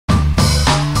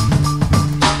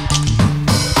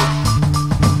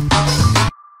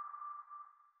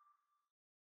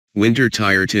Winter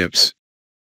tire tips.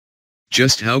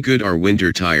 Just how good are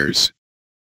winter tires?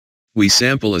 We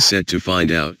sample a set to find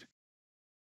out.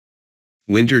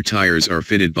 Winter tires are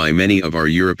fitted by many of our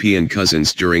European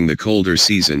cousins during the colder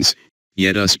seasons,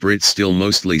 yet us Brits still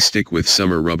mostly stick with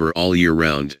summer rubber all year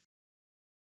round.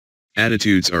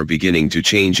 Attitudes are beginning to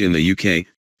change in the UK,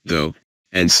 though,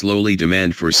 and slowly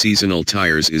demand for seasonal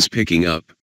tires is picking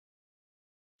up.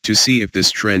 To see if this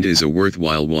trend is a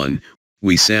worthwhile one,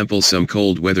 we sample some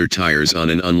cold weather tires on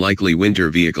an unlikely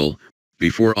winter vehicle,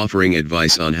 before offering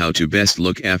advice on how to best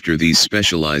look after these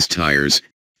specialized tires,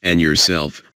 and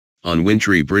yourself, on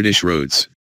wintry British roads.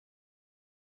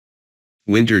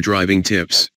 Winter driving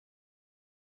tips.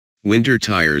 Winter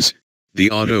tires,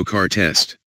 the auto car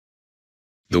test.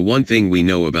 The one thing we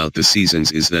know about the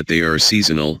seasons is that they are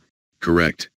seasonal,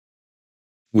 correct?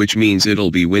 Which means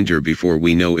it'll be winter before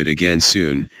we know it again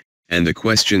soon, and the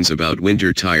questions about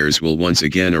winter tires will once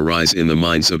again arise in the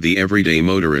minds of the everyday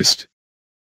motorist.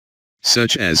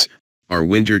 Such as, are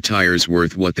winter tires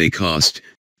worth what they cost?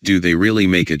 Do they really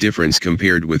make a difference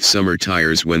compared with summer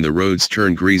tires when the roads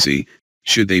turn greasy?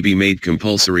 Should they be made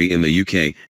compulsory in the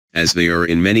UK, as they are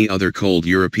in many other cold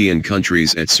European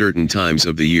countries at certain times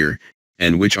of the year?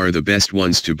 And which are the best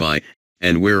ones to buy,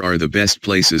 and where are the best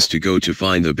places to go to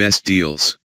find the best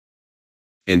deals?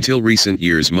 Until recent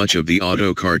years, much of the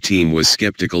auto car team was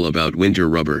skeptical about winter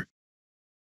rubber.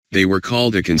 They were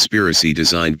called a conspiracy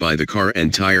designed by the car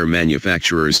and tire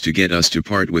manufacturers to get us to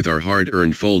part with our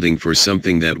hard-earned folding for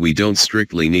something that we don't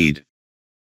strictly need.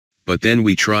 But then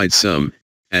we tried some,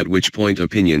 at which point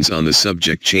opinions on the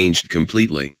subject changed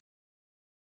completely.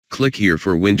 Click here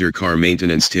for winter car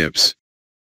maintenance tips.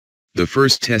 The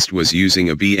first test was using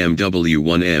a BMW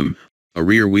 1M, a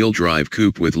rear-wheel drive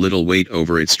coupe with little weight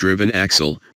over its driven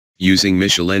axle, using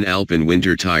Michelin Alpine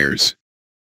winter tires.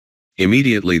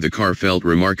 Immediately the car felt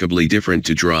remarkably different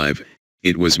to drive.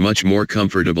 It was much more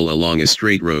comfortable along a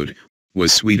straight road,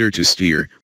 was sweeter to steer,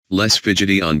 less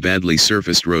fidgety on badly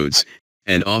surfaced roads,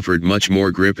 and offered much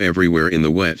more grip everywhere in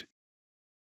the wet.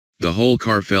 The whole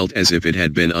car felt as if it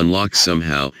had been unlocked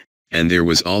somehow, and there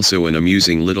was also an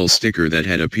amusing little sticker that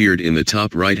had appeared in the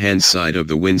top right-hand side of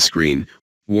the windscreen,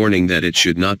 warning that it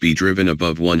should not be driven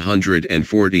above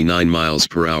 149 miles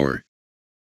per hour.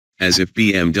 As if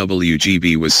BMW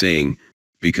GB was saying,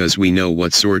 because we know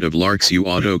what sort of larks you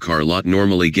auto car lot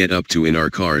normally get up to in our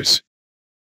cars.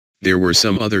 There were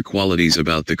some other qualities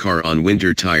about the car on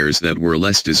winter tires that were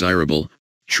less desirable,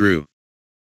 true.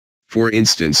 For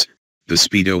instance, the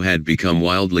speedo had become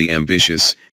wildly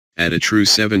ambitious. At a true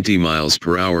 70 miles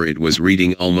per hour it was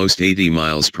reading almost 80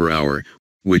 miles per hour,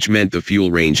 which meant the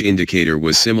fuel range indicator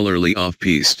was similarly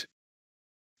off-piste.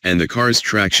 And the car's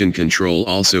traction control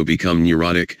also become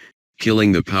neurotic,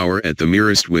 killing the power at the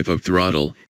merest whiff of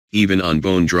throttle, even on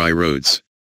bone-dry roads.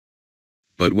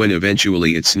 But when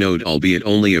eventually it snowed, albeit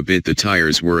only a bit, the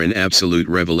tires were an absolute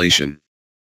revelation.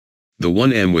 The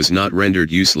 1M was not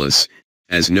rendered useless,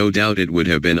 as no doubt it would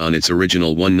have been on its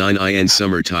original 19IN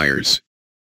summer tires.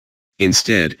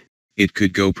 Instead, it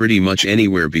could go pretty much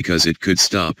anywhere because it could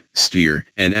stop, steer,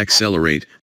 and accelerate,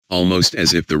 almost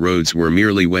as if the roads were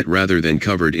merely wet rather than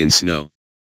covered in snow.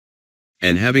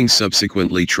 And having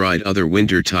subsequently tried other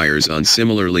winter tires on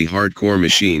similarly hardcore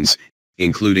machines,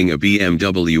 including a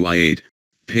BMW i8,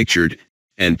 pictured,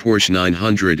 and Porsche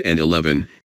 911,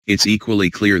 it's equally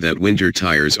clear that winter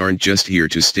tires aren't just here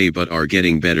to stay but are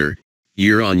getting better,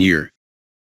 year on year.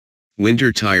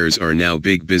 Winter tires are now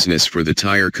big business for the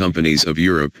tire companies of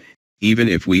Europe, even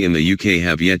if we in the UK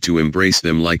have yet to embrace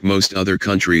them like most other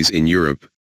countries in Europe.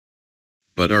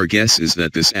 But our guess is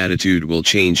that this attitude will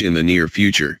change in the near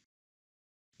future.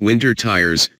 Winter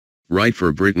tires, right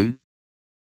for Britain?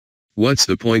 What's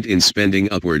the point in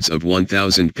spending upwards of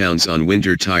 £1,000 on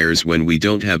winter tires when we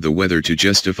don't have the weather to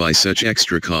justify such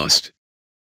extra cost?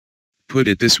 Put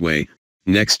it this way,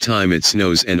 next time it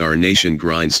snows and our nation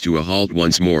grinds to a halt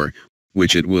once more,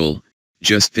 which it will,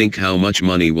 just think how much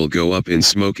money will go up in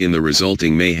smoke in the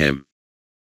resulting mayhem.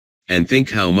 And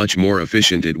think how much more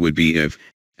efficient it would be if,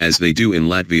 as they do in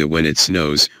Latvia when it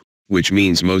snows, which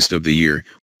means most of the year,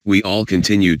 we all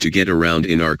continued to get around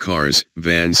in our cars,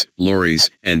 vans, lorries,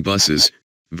 and buses,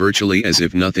 virtually as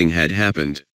if nothing had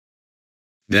happened.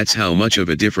 That's how much of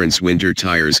a difference winter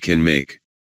tires can make.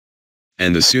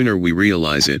 And the sooner we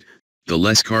realize it, the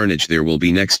less carnage there will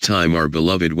be next time our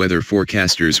beloved weather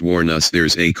forecasters warn us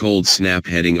there's a cold snap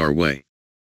heading our way.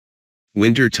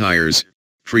 Winter tires,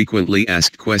 frequently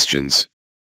asked questions.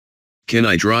 Can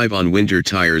I drive on winter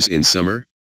tires in summer?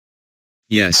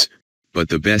 Yes, but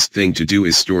the best thing to do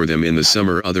is store them in the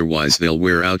summer, otherwise they'll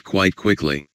wear out quite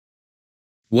quickly.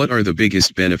 What are the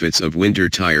biggest benefits of winter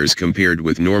tires compared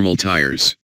with normal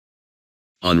tires?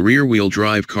 On rear-wheel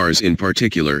drive cars in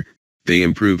particular, they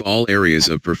improve all areas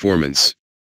of performance.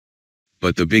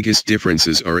 But the biggest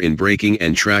differences are in braking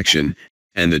and traction,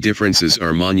 and the differences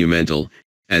are monumental,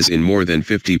 as in more than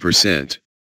 50%.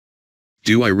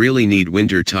 Do I really need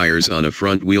winter tires on a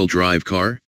front-wheel drive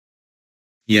car?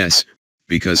 Yes,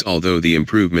 because although the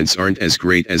improvements aren't as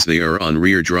great as they are on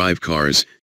rear drive cars,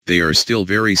 they are still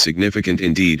very significant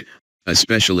indeed,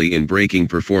 especially in braking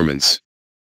performance.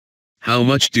 How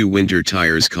much do winter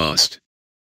tires cost?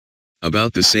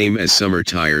 About the same as summer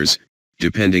tires,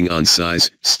 depending on size,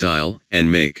 style,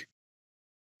 and make.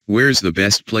 Where's the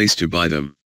best place to buy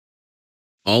them?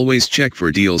 Always check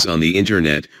for deals on the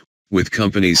internet, with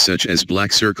companies such as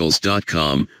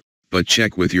blackcircles.com, but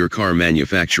check with your car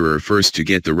manufacturer first to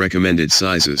get the recommended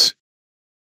sizes.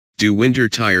 Do winter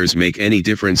tires make any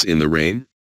difference in the rain?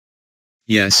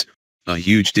 Yes, a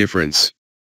huge difference.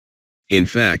 In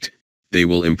fact, they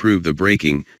will improve the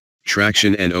braking,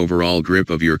 traction and overall grip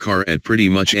of your car at pretty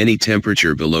much any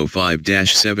temperature below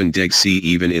 5-7°C,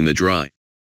 even in the dry.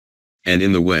 And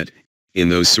in the wet, in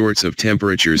those sorts of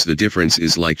temperatures the difference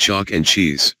is like chalk and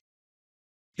cheese.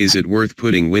 Is it worth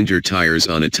putting winter tires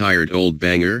on a tired old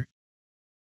banger?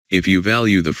 If you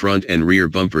value the front and rear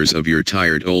bumpers of your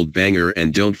tired old banger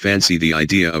and don't fancy the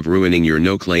idea of ruining your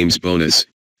no-claims bonus,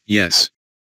 yes.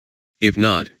 If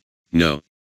not, no.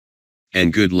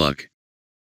 And good luck.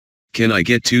 Can I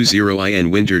get 20IN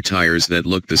winter tires that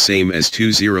look the same as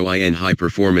 20IN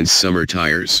high-performance summer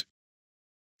tires?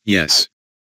 Yes.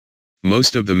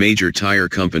 Most of the major tire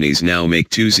companies now make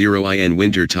 20IN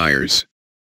winter tires.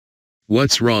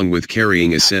 What's wrong with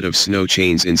carrying a set of snow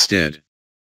chains instead?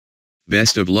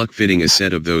 Best of luck fitting a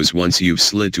set of those once you've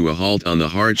slid to a halt on the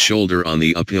hard shoulder on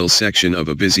the uphill section of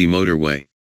a busy motorway.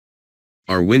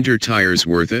 Are winter tires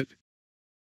worth it?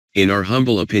 In our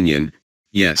humble opinion,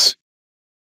 yes.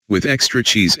 With extra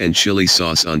cheese and chili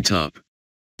sauce on top.